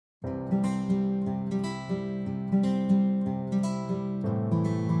Hello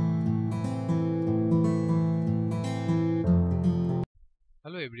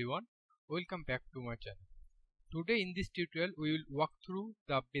everyone, welcome back to my channel. Today in this tutorial we will walk through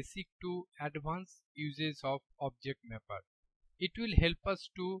the basic to advanced uses of ObjectMapper. It will help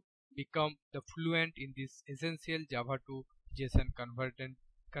us to become the fluent in this essential Java to JSON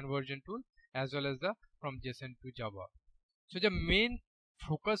conversion tool as well as the from JSON to Java. So the main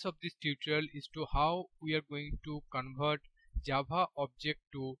focus of this tutorial is to how we are going to convert Java object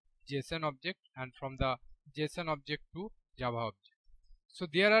to JSON object and from the JSON object to Java object. So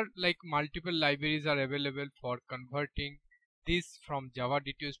there are like multiple libraries are available for converting this from Java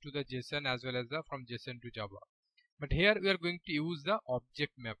details to the JSON as well as the from JSON to Java. But here we are going to use the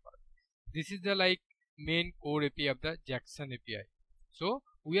ObjectMapper. This is the like main core API of the JSON API. So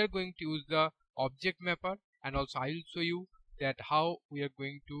we are going to use the ObjectMapper, and also I will show you that how we are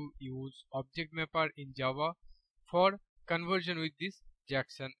going to use ObjectMapper in Java for conversion with this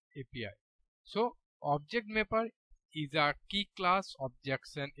JSON API. So ObjectMapper is a key class of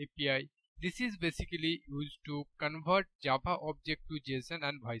JSON API. This is basically used to convert Java object to JSON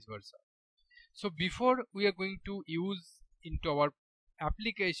and vice versa. So before we are going to use into our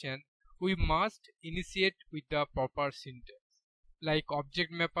application, we must initiate with the proper syntax like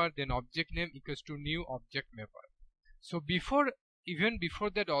ObjectMapper, then object name equals to new ObjectMapper. So even before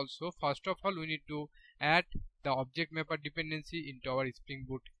that also, first of all we need to add the ObjectMapper dependency into our Spring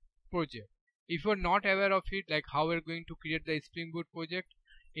Boot project. If you are not aware of it, like how we are going to create the Spring Boot project,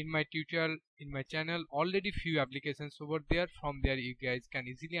 in my tutorial in my channel already few applications over there. From there you guys can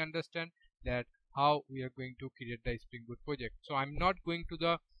easily understand that how we are going to create the Spring Boot project. So I'm not going to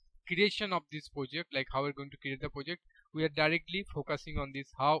the creation of this project, like how we're going to create the project. We are directly focusing on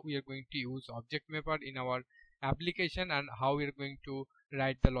this, how we are going to use ObjectMapper in our application and how we are going to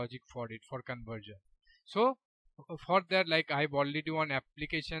write the logic for it for conversion. So for that, like I've already one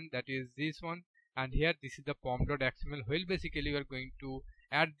application, that is this one, and here this is the pom.xml. Well, basically we are going to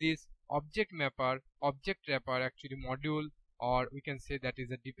add this ObjectMapper object wrapper actually module, or we can say that is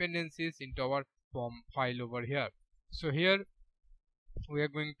the dependencies into our pom file over here. So here we are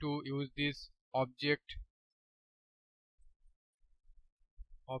going to use this object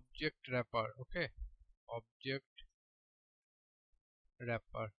wrapper. Okay, object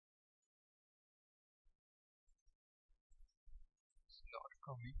wrapper.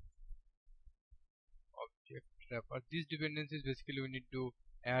 Coming object wrapper. These dependencies basically we need to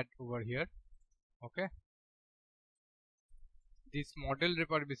add over here. Okay, this model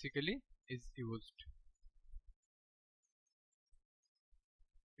wrapper basically is used.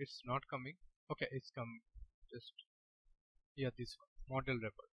 It's not coming. Okay, it's come. Just this one, model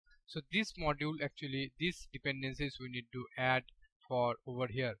wrapper. So this module actually, these dependencies we need to add for over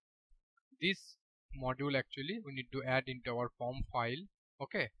here. This module actually we need to add into our pom file.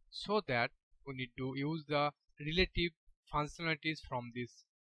 Okay, so that we need to use the relative functionalities from these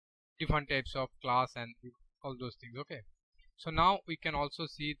different types of class and all those things. Okay, so now we can also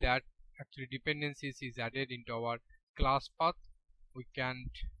see that actually dependencies is added into our class path. We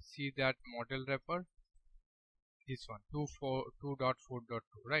can see that model wrapper, this one 2.4.2,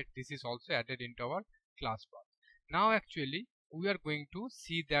 right? This is also added into our class path. Now actually we are going to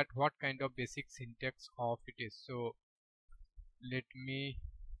see that what kind of basic syntax of it is. So let me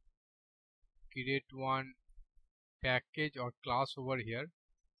create one package or class over here.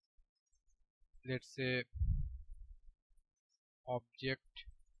 Let's say object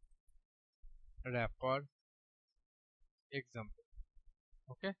wrapper example.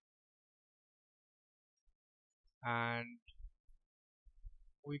 Okay, and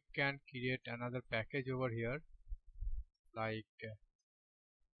we can create another package over here like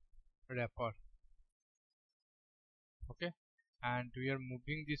wrapper. Okay, and we are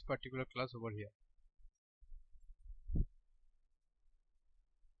moving this particular class over here.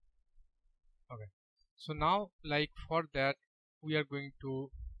 Okay, so now like for that we are going to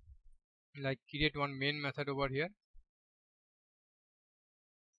like create one main method over here.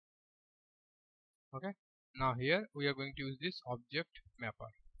 Okay, now here we are going to use this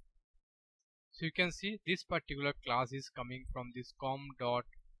ObjectMapper. So you can see this particular class is coming from this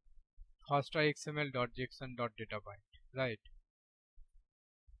com.firstXML.json.databind, right?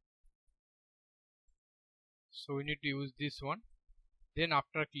 So we need to use this one. Then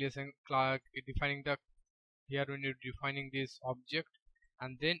after defining the, here we need defining this object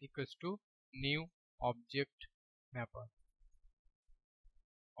and then equals to new ObjectMapper.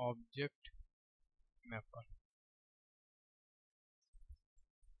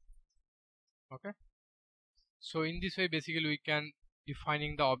 Okay, so in this way basically we can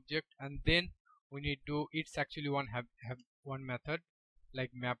defining the object, and then we need to, it's actually have one method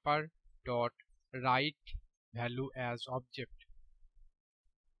like mapper dot write value as object,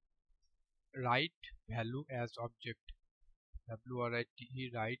 write value as object, WRITE,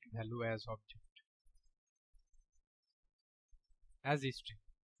 write value as object as a string.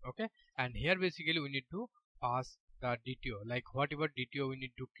 Okay, and here basically we need to pass the DTO, like whatever DTO we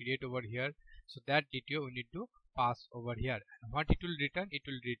need to create over here, so that DTO we need to pass over here. And what it will return? It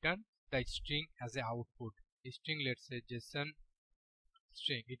will return the string as a output string, let's say JSON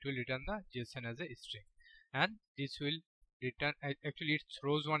string. It will return the JSON as a string, and this will return, actually it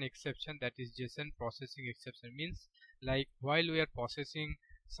throws one exception, that is JSON processing exception. Means like while we are processing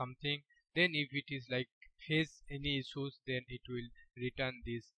something, then if it is like face any issues, then it will return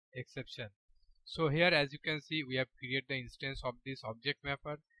this exception. So here as you can see, we have created the instance of this object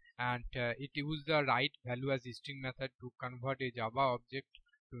mapper, and it used the write value as string method to convert a Java object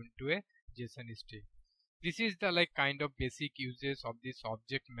into a JSON string. This is the like kind of basic uses of this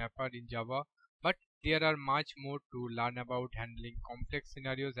object mapper in Java, but there are much more to learn about handling complex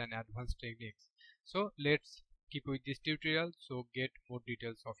scenarios and advanced techniques. So let's keep with this tutorial, so get more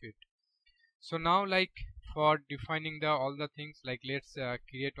details of it. So now, like for defining the all the things, like let's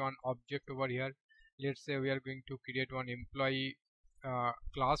create one object over here. Let's say we are going to create one employee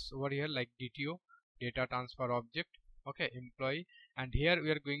class over here, like DTO, data transfer object. Okay, employee, and here we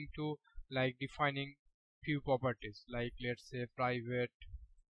are going to like defining few properties, like let's say private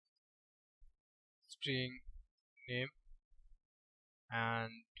string name,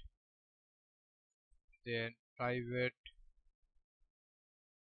 and then private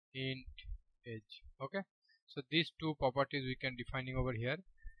int age. Okay, so these two properties we can defining over here.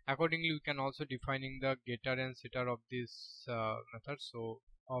 Accordingly, we can also defining the getter and setter of this method. So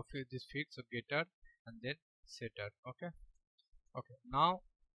of this field, so getter and then setter. Okay, now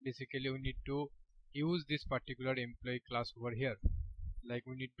basically we need to use this particular employee class over here. Like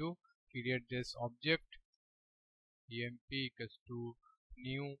we need to create this object emp equals to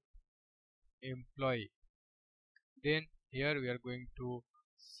new employee. Then here we are going to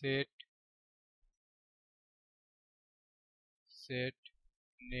set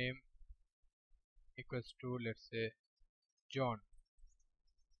name equals to, let's say, John.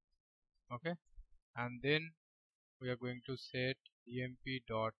 Okay, and then we are going to set emp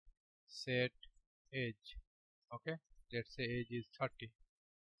dot set age. Okay, let's say age is 30.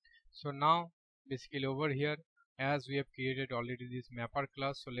 So now basically over here, as we have created already this mapper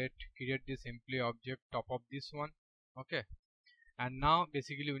class, so let's create this employee object top of this one. Okay, and now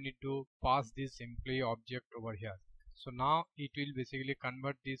basically we need to pass this employee object over here. So now it will basically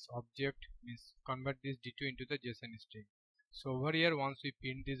convert this object, means convert this D2 into the JSON string. So over here, once we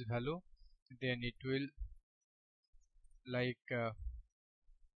print this value, then it will like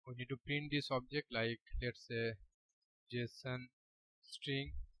we need to print this object, like let's say JSON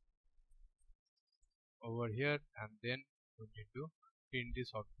string over here, and then we need to print this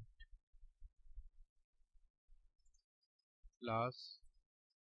object plus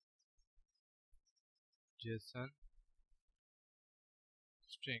JSON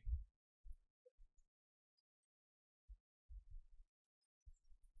string.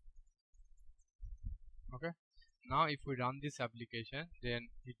 Okay, now if we run this application, then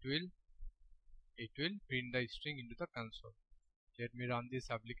it will print the string into the console. Let me run this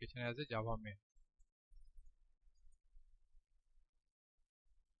application as a Java main.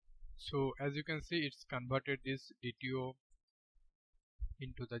 So as you can see, it's converted this DTO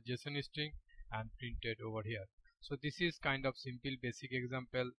into the JSON string and printed over here. So this is kind of simple basic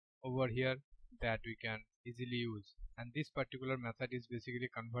example over here that we can easily use, and this particular method is basically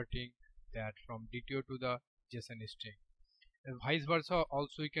converting that from DTO to the JSON string. And vice versa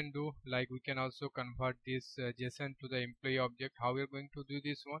also we can do, like we can also convert this JSON to the employee object. How we are going to do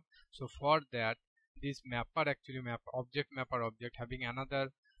this one? So for that, this mapper actually object mapper object having another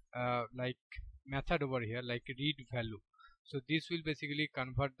like method over here, like read value. So this will basically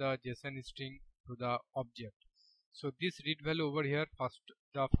convert the JSON string to the object. So this read value over here,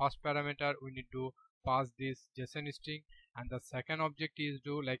 the first parameter we need to pass this JSON string, and the second object is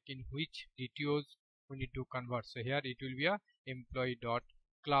to like in which DTOs we need to convert. So here it will be a employee dot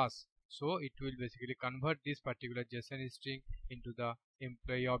class. So it will basically convert this particular JSON string into the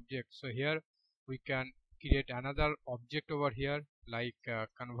employee object. So here we can create another object over here, like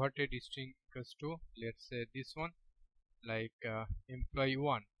converted string equals to, let's say this one, like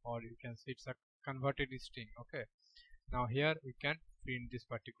employee1, or you can say it's a converted string. Okay, now here we can print this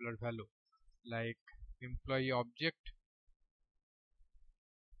particular value, like employee object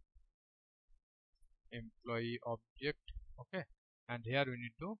Okay, and here we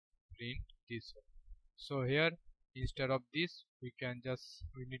need to print this one. So here instead of this we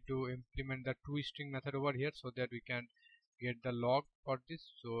need to implement the toString method over here so that we can get the log for this.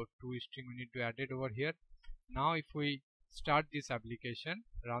 So toString we need to add it over here. Now if we start this application,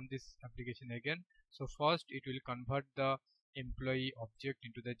 run this application again, so first it will convert the employee object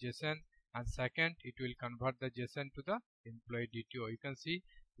into the JSON, and second it will convert the JSON to the employee DTO. You can see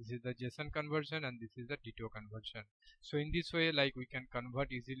this is the JSON conversion and this is the DTO conversion. So in this way, like, we can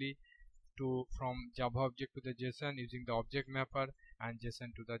convert easily from Java object to the JSON using the ObjectMapper and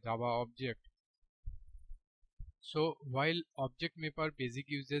JSON to the Java object. So while ObjectMapper basic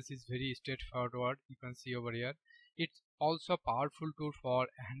uses is very straightforward, you can see over here, it's also a powerful tool for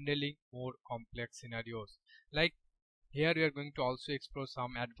handling more complex scenarios. Like here we are going to also explore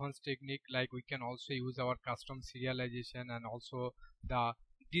some advanced technique, like we can also use our custom serialization and also the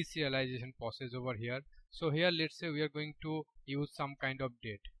deserialization process over here. So here let's say we are going to use some kind of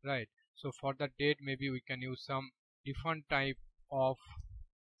date, right? So for the date maybe we can use some different type of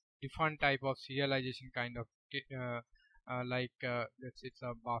serialization kind of let's say it's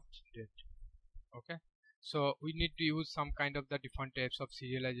a birth date. Okay, so we need to use some kind of the different types of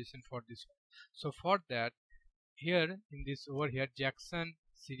serialization for this one. So for that, here in this over here, JSON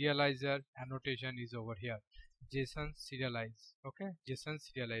serializer annotation is over here, JSON serialize. Okay, JSON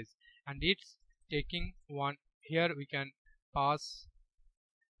serialize, and it's taking one. Here we can pass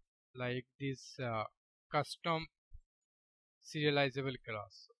like this custom serializable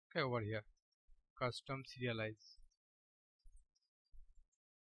class. Okay, over here, custom serialize,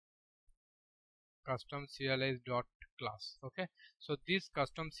 custom serialize dot class. Okay, so this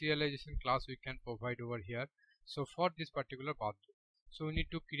custom serialization class we can provide over here. So for this particular object, so we need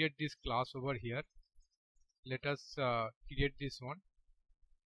to create this class over here. Let us create this one,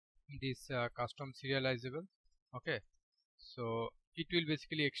 this custom serializable. Okay, so it will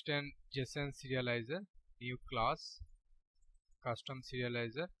basically extend JSON serializer, new class, custom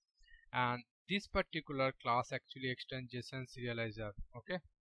serializer, and this particular class actually extends JSON serializer. Okay,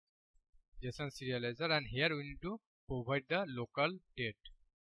 JSON serializer, and here we need to provide the local date.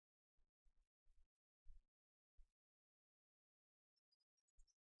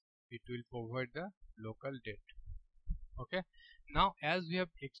 It will provide the local date. Okay, now as we have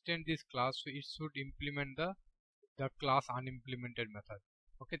extended this class, so it should implement the class unimplemented method.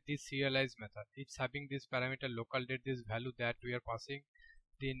 Okay, this serialize method, it's having this parameter local date, this value that we are passing,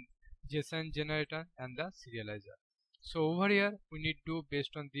 then JSON generator and the serializer. So over here we need to,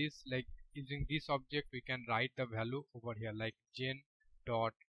 based on this, like using this object we can write the value over here, like gen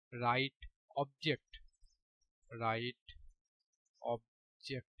dot write object.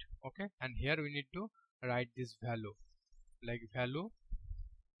 Okay, and here we need to write this value, like value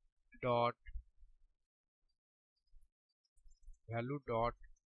dot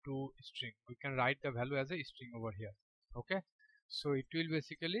to string. We can write the value as a string over here. Okay, so it will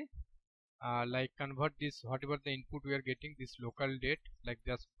basically like convert this, whatever the input we are getting, this local date, like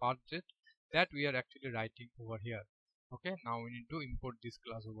this birth date, that we are actually writing over here. Okay, now we need to import this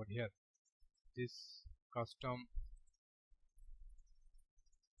class over here, this custom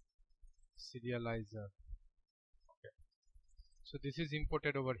serializer. Okay, so this is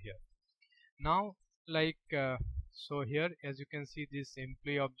imported over here. Now like so here as you can see, this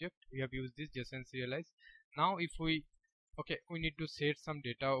employee object, we have used this JSON serialize. Now if we, okay, we need to set some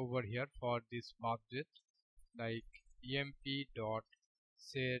data over here for this birth date, like emp dot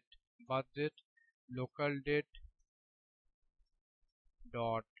set birth date local date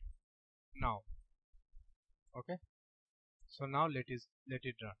dot now. Okay, so now let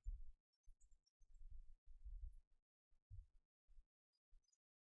it run.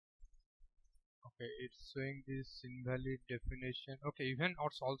 Okay, it's showing this invalid definition. Okay, even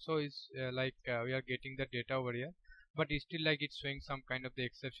also is we are getting the data over here, but it's still like it's showing some kind of the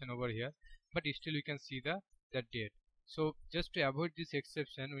exception over here, but still we can see the date. So just to avoid this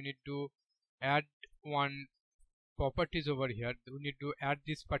exception, we need to add one properties over here. We need to add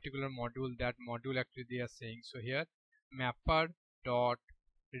this particular module, that module actually they are saying. So here mapper dot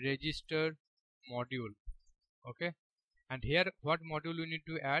register module. Okay, and here what module we need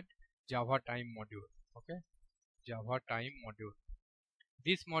to add? Java time module. Okay, Java time module.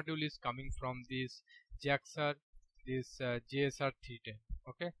 This module is coming from this JSR, this JSR 310.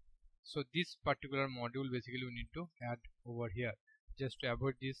 Okay, so this particular module basically we need to add over here just to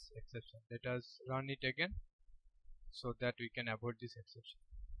avoid this exception. Let us run it again so that we can avoid this exception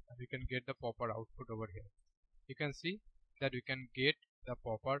and we can get the proper output over here. You can see that we can get the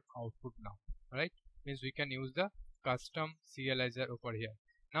proper output now, right? Means we can use the custom serializer over here.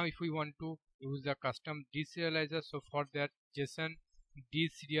 Now if we want to use the custom deserializer, so for that JSON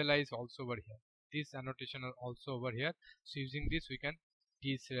deserialize also over here. This annotation are also over here. So using this we can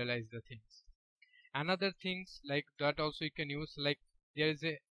deserialize the things. Another things like that also you can use, like there is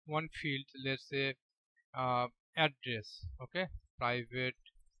a one field, let's say address, okay, private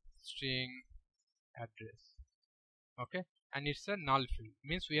string address, okay, and it's a null field,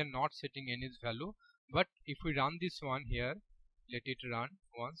 means we are not setting any value. But if we run this one here, let it run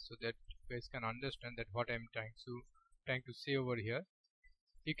once so that you guys can understand that what I'm trying to say over here.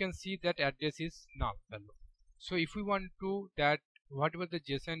 You can see that address is null value. So if we want to that whatever the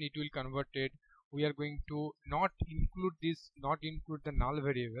JSON it will converted, we are going to not include the null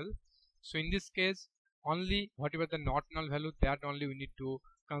variable. So in this case only whatever the not null value, that only we need to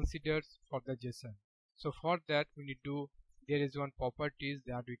consider for the JSON. So for that we need to, there is one properties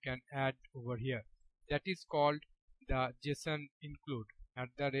that we can add over here, that is called the JSON include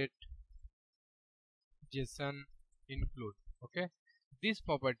 @JSON include. Okay, this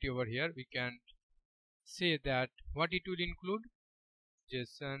property over here we can say that what it will include,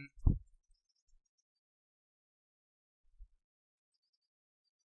 JSON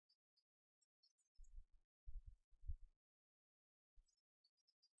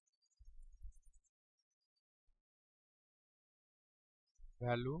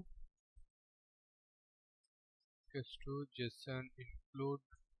value equals to JSON include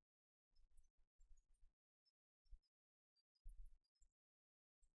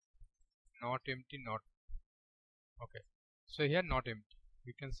not empty not. Okay, so here not empty,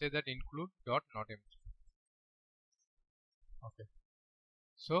 we can say that include dot not empty. Okay,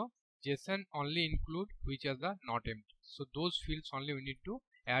 so JSON only include which are the not empty, so those fields only we need to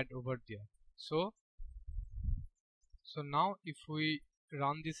add over there. So now if we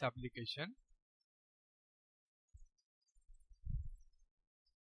run this application,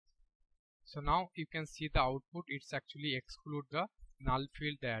 so now you can see the output, it's actually exclude the null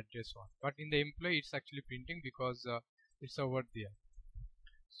field, the address one, but in the employee it's actually printing because it's over there.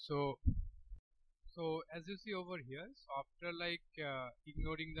 So as you see over here, so after like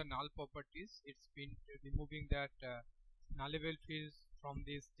ignoring the null properties, it's been removing that nullable fields from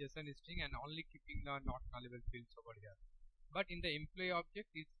this JSON string and only keeping the not nullable fields over here. But in the employee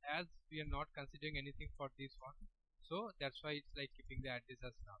object, is as we are not considering anything for this one, so that's why it's like keeping the address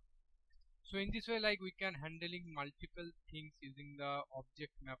as null. So in this way, like we can handling multiple things using the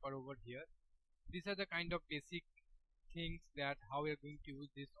object mapper over here. These are the kind of basic things that how we are going to use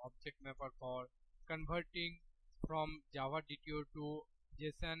this object mapper for converting from Java DTO to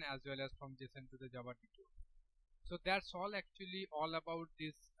JSON as well as from JSON to the Java DTO. So that's all actually all about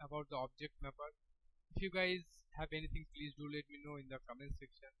this, about the object mapper. If you guys have anything, please do let me know in the comment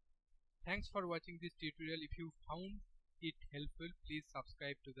section. Thanks for watching this tutorial. If you found it helpful, please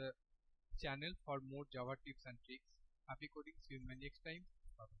subscribe to the channel for more Java tips and tricks. Happy coding. See you in my next time.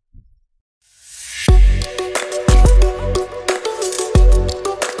 Bye-bye.